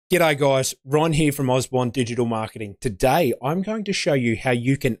G'day guys, Ron here from Osborne Digital Marketing. Today, I'm going to show you how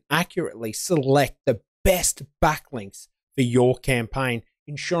you can accurately select the best backlinks for your campaign,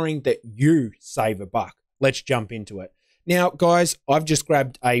 ensuring that you save a buck. Let's jump into it. Now, guys, I've just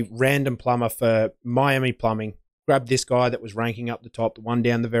grabbed a random plumber for Miami Plumbing. Grabbed this guy that was ranking up the top, the one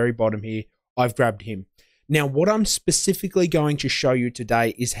down the very bottom here. I've grabbed him. Now, what I'm specifically going to show you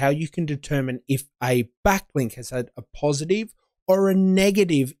today is how you can determine if a backlink has had a positive or a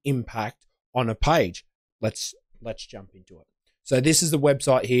negative impact on a page. Let's jump into it. So this is the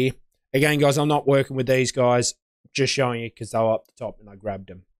website here. Again, guys, I'm not working with these guys, just showing you because they were up the top and I grabbed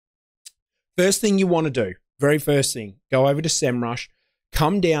them. First thing you want to do, very first thing, go over to SEMrush,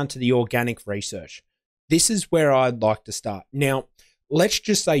 come down to the organic research. This is where I'd like to start. Now, let's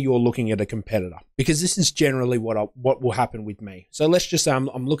just say you're looking at a competitor, because this is generally what will happen with me. So let's just say I'm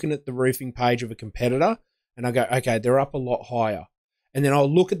looking at the roofing page of a competitor, and I go, okay, they're up a lot higher. And then I'll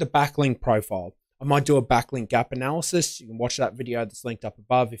look at the backlink profile. I might do a backlink gap analysis. You can watch that video that's linked up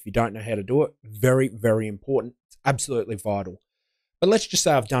above if you don't know how to do it. Very, very important. It's absolutely vital. But let's just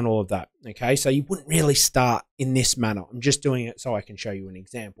say I've done all of that, okay? So you wouldn't really start in this manner. I'm just doing it so I can show you an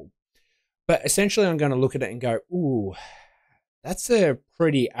example. But essentially, I'm going to look at it and go, ooh, that's a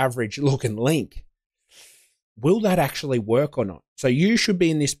pretty average looking link. Will that actually work or not? So you should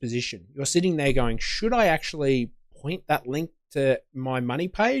be in this position. You're sitting there going, should I actually point that link to my money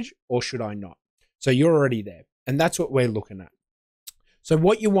page or should I not? So you're already there. And that's what we're looking at. So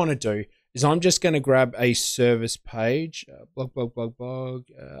what you want to do is I'm just going to grab a service page,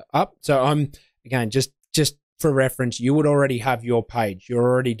 up. So I'm, again, just for reference, you would already have your page. You're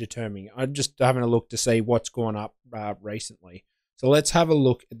already determining. I'm just having a look to see what's gone up recently. So let's have a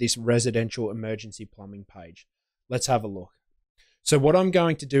look at this residential emergency plumbing page. Let's have a look. So what I'm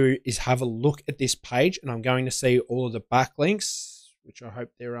going to do is have a look at this page, and I'm going to see all of the backlinks, which I hope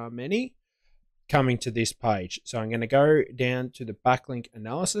there are many, coming to this page. So I'm going to go down to the backlink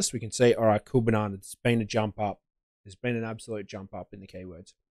analysis. We can see, all right, cool banana, there's been a jump up. There's been an absolute jump up in the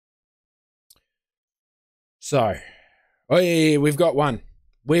keywords. So, oh yeah, we've got one.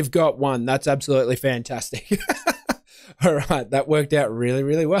 We've got one. That's absolutely fantastic. All right, that worked out really,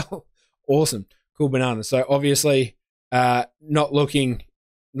 really well. Awesome, cool banana. So obviously, not looking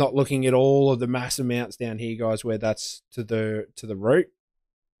at all of the mass amounts down here, guys, where that's to the root.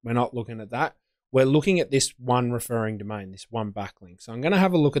 We're not looking at that. We're looking at this one referring domain, this one backlink. So I'm going to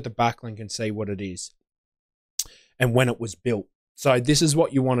have a look at the backlink and see what it is and when it was built. So this is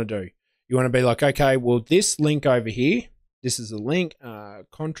what you want to do. You want to be like, okay, well, this link over here, this is a link,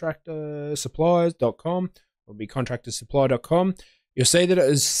 contractorsuppliers.com. will be contractorsupply.com. You'll see that it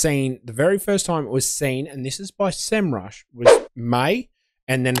was seen, the very first time it was seen, and this is by SEMrush, was May,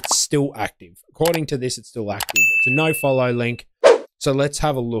 and then it's still active. According to this, it's still active. It's a no follow link. So let's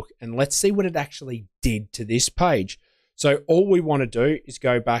have a look and let's see what it actually did to this page. So all we want to do is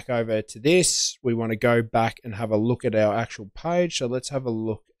go back over to this. We want to go back and have a look at our actual page. So let's have a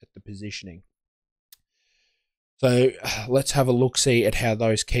look at the positioning. So let's have a look-see at how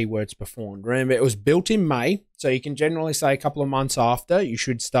those keywords performed. Remember, it was built in May, so you can generally say a couple of months after, you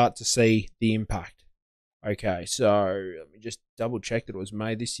should start to see the impact. Okay, so let me just double-check that it was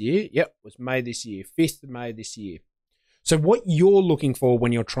May this year. Yep, it was May this year, 5th of May this year. So what you're looking for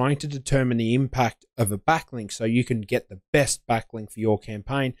when you're trying to determine the impact of a backlink so you can get the best backlink for your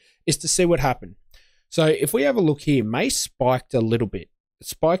campaign is to see what happened. So if we have a look here, May spiked a little bit. It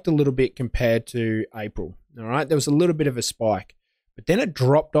spiked a little bit compared to April. All right, there was a little bit of a spike, but then it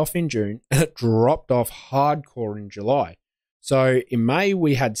dropped off in June and it dropped off hardcore in July. So in May,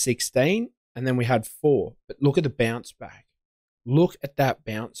 we had 16 and then we had 4. But look at the bounce back. Look at that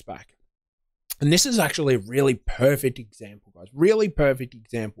bounce back. And this is actually a really perfect example, guys. Really perfect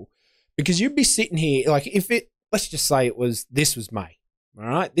example. Because you'd be sitting here, like if it, let's just say this was May. All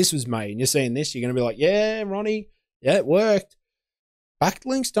right, this was May. And you're seeing this, you're going to be like, yeah, Ronnie, yeah, it worked.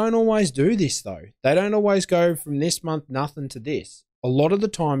 Backlinks don't always do this though. They don't always go from this month nothing to this. A lot of the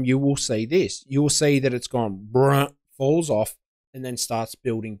time you will see this. You will see that it's gone, falls off, and then starts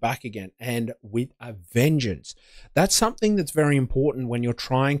building back again, and with a vengeance. That's something that's very important when you're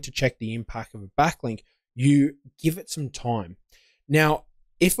trying to check the impact of a backlink. You give it some time. Now,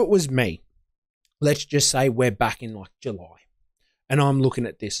 if it was me, let's just say we're back in like July, and I'm looking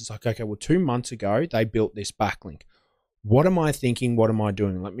at this. It's like, okay, well, 2 months ago, they built this backlink. What am I thinking? What am I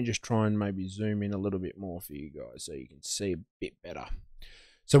doing? Let me just try and maybe zoom in a little bit more for you guys so you can see a bit better.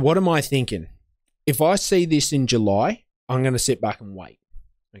 So what am I thinking? If I see this in July, I'm going to sit back and wait.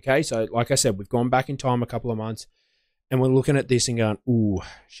 Okay, so like I said, we've gone back in time a couple of months and we're looking at this and going, ooh,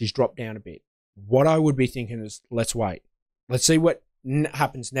 she's dropped down a bit. What I would be thinking is, let's wait. Let's see what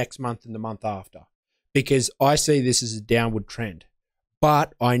happens next month and the month after, because I see this as a downward trend.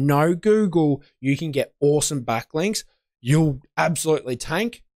 But I know Google, you can get awesome backlinks. You'll absolutely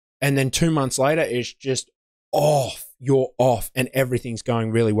tank. And then 2 months later, it's just off. You're off and everything's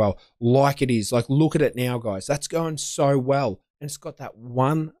going really well. Like it is. Like, look at it now, guys. That's going so well. And it's got that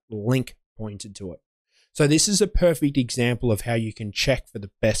one link pointed to it. So this is a perfect example of how you can check for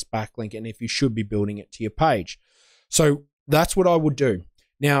the best backlink and if you should be building it to your page. So that's what I would do.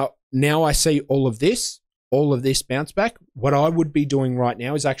 Now I see all of this bounce back. What I would be doing right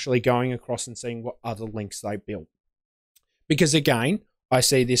now is actually going across and seeing what other links they built. Because again, I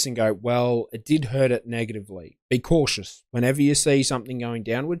see this and go, well, it did hurt it negatively. Be cautious. Whenever you see something going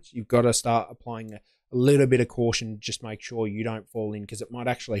downwards, you've got to start applying a little bit of caution. Just make sure you don't fall in, because it might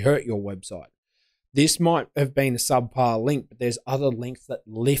actually hurt your website. This might have been a subpar link, but there's other links that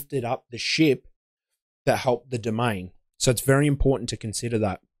lifted up the ship that helped the domain. So it's very important to consider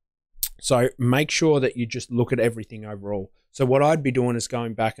that. So make sure that you just look at everything overall. So what I'd be doing is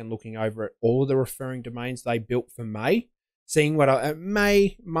going back and looking over at all of the referring domains they built for May, seeing what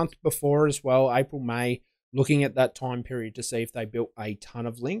May, month before as well, April, May, looking at that time period to see if they built a ton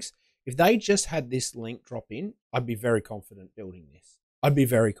of links. If they just had this link drop in, I'd be very confident building this. I'd be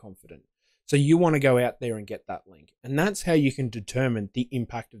very confident. So you want to go out there and get that link. And that's how you can determine the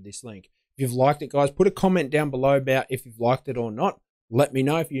impact of this link. If you've liked it, guys, put a comment down below about if you've liked it or not. Let me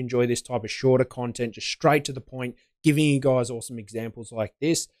know if you enjoy this type of shorter content, just straight to the point, giving you guys awesome examples like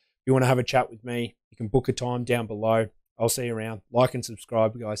this. If you want to have a chat with me, you can book a time down below. I'll see you around. Like and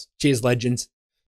subscribe, guys. Cheers, legends.